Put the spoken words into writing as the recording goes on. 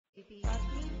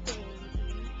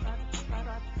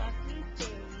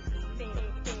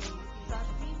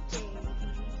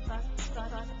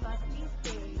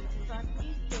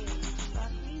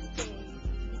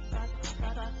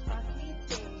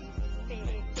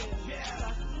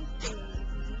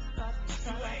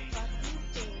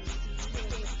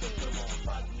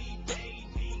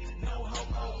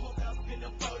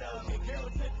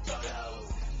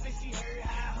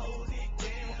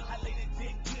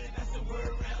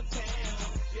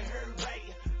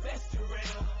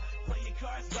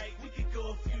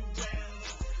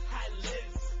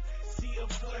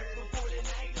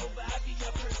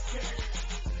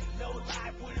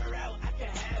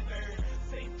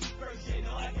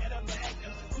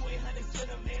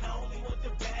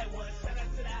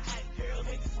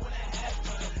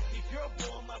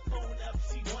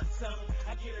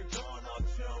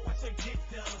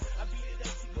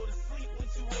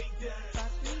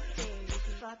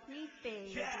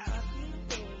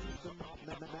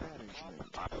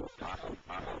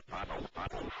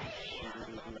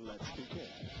Let's begin.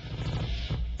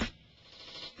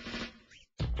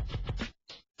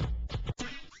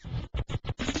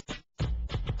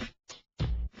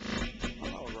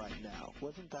 All right now,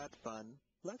 wasn't that fun?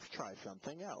 Let's try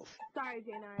something else. Sorry,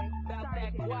 J9. About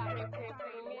that guap. Can't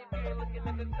see me if you're looking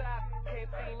at the top. Can't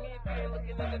see me if you're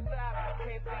looking at the top.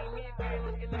 Can't see me if you're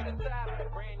looking at the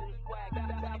top. Brand new swag.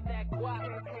 About that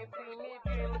guap. Can't see me if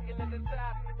you're looking at the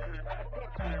top. Can't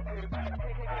see me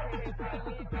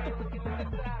if you're looking at the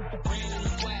top. Brand new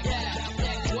swag. About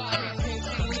that guap. Can't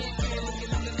see me if you're looking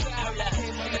at the top. Can't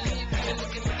see me if you're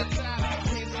looking at the top.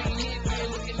 Can't see me if you're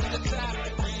looking at the top.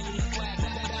 Brand new swag.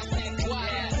 About that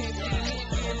guap. Can't see me if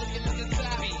you're looking at the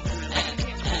top.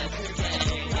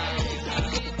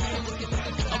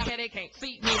 Okay, they can't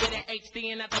see me with an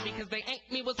HD, and I thought because they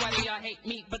ain't me was why they all hate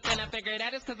me. But then I figured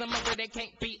that is cause I'm up where they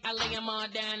can't be. I lay them all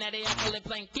down, now they all call it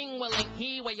planking. Well, ain't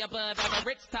he way above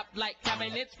average, top like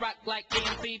cabinets, rock like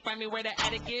DMC. Find me where the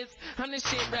attic is. I'm the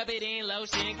shit, rub it in,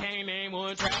 lotion. Can't name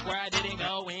one track where I didn't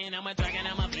go in. I'm a dragon,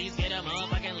 I'm a beast, get a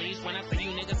motherfucking leash. When I see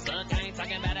you niggas suck, I ain't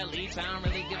talking about a leash. I don't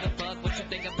really give a fuck what you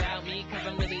think about me, cause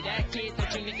I'm really that kid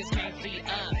that you niggas can't see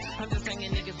up. I'm just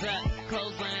hanging niggas up,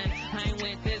 clothesline. I ain't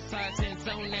went this hard since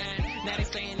 09. Now they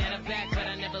saying that I'm back, but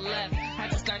I never left. I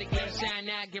just started getting shine,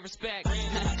 now I get respect. Can't see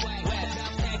me if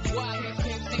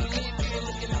you're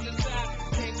looking at the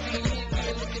top. Can't see me if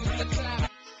you're looking at the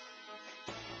top.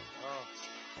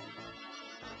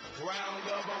 Round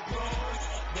of applause,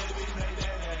 baby, make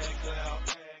that ass clap.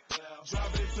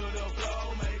 Drop it to the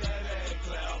floor, make that ass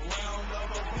clap. Round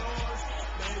of applause,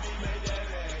 baby, make that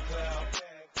ass clap.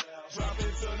 Drop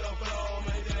it to the floor,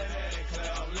 make that ass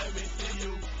clap. Let me see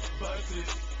you bust it,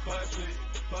 bust it,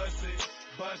 bust it,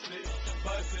 bust it,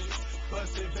 bust it,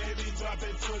 bust it, baby, drop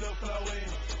it to the floor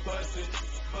and bust it,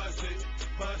 bust it,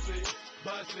 bust it,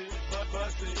 bust it,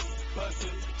 bust it, bust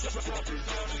it, drop it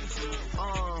down into.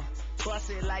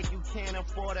 Bust it like you can't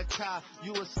afford a car.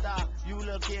 You a star, you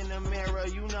look in the mirror,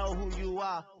 you know who you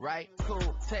are, right?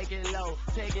 Cool, take it low,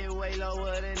 take it way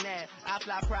lower than that. I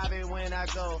fly private when I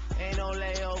go, ain't no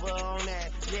layover on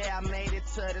that. Yeah, I made it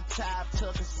to the top,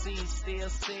 took a seat, still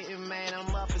sitting, man.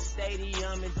 I'm up in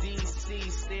stadium in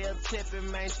DC, still tipping,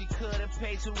 man. She could've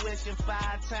paid tuition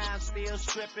 5 times, still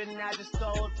stripping. I just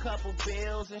throw a couple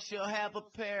bills and she'll have a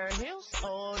pair of heels.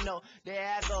 Oh no,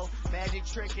 there I go, magic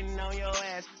tricking on your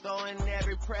ass, throwing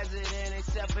every president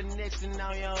except for Nixon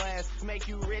on your ass. Make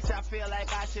you rich, I feel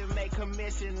like I should make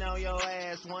commission on your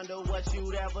ass. Wonder what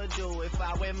you'd ever do if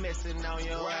I went missing on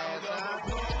your ass. Round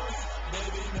of applause,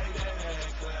 baby, make that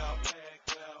ass clap.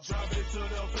 Drop it to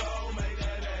the floor, make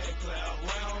that ass clap.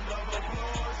 Round of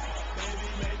applause, baby,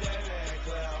 make that ass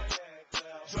clap.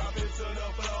 Drop it to the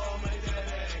floor, make that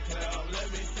ass clap. Let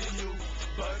me see you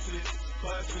bust it,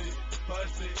 bust it,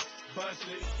 bust it, bust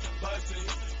it, bust it,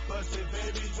 bust it,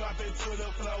 baby, drop it to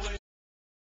the floor.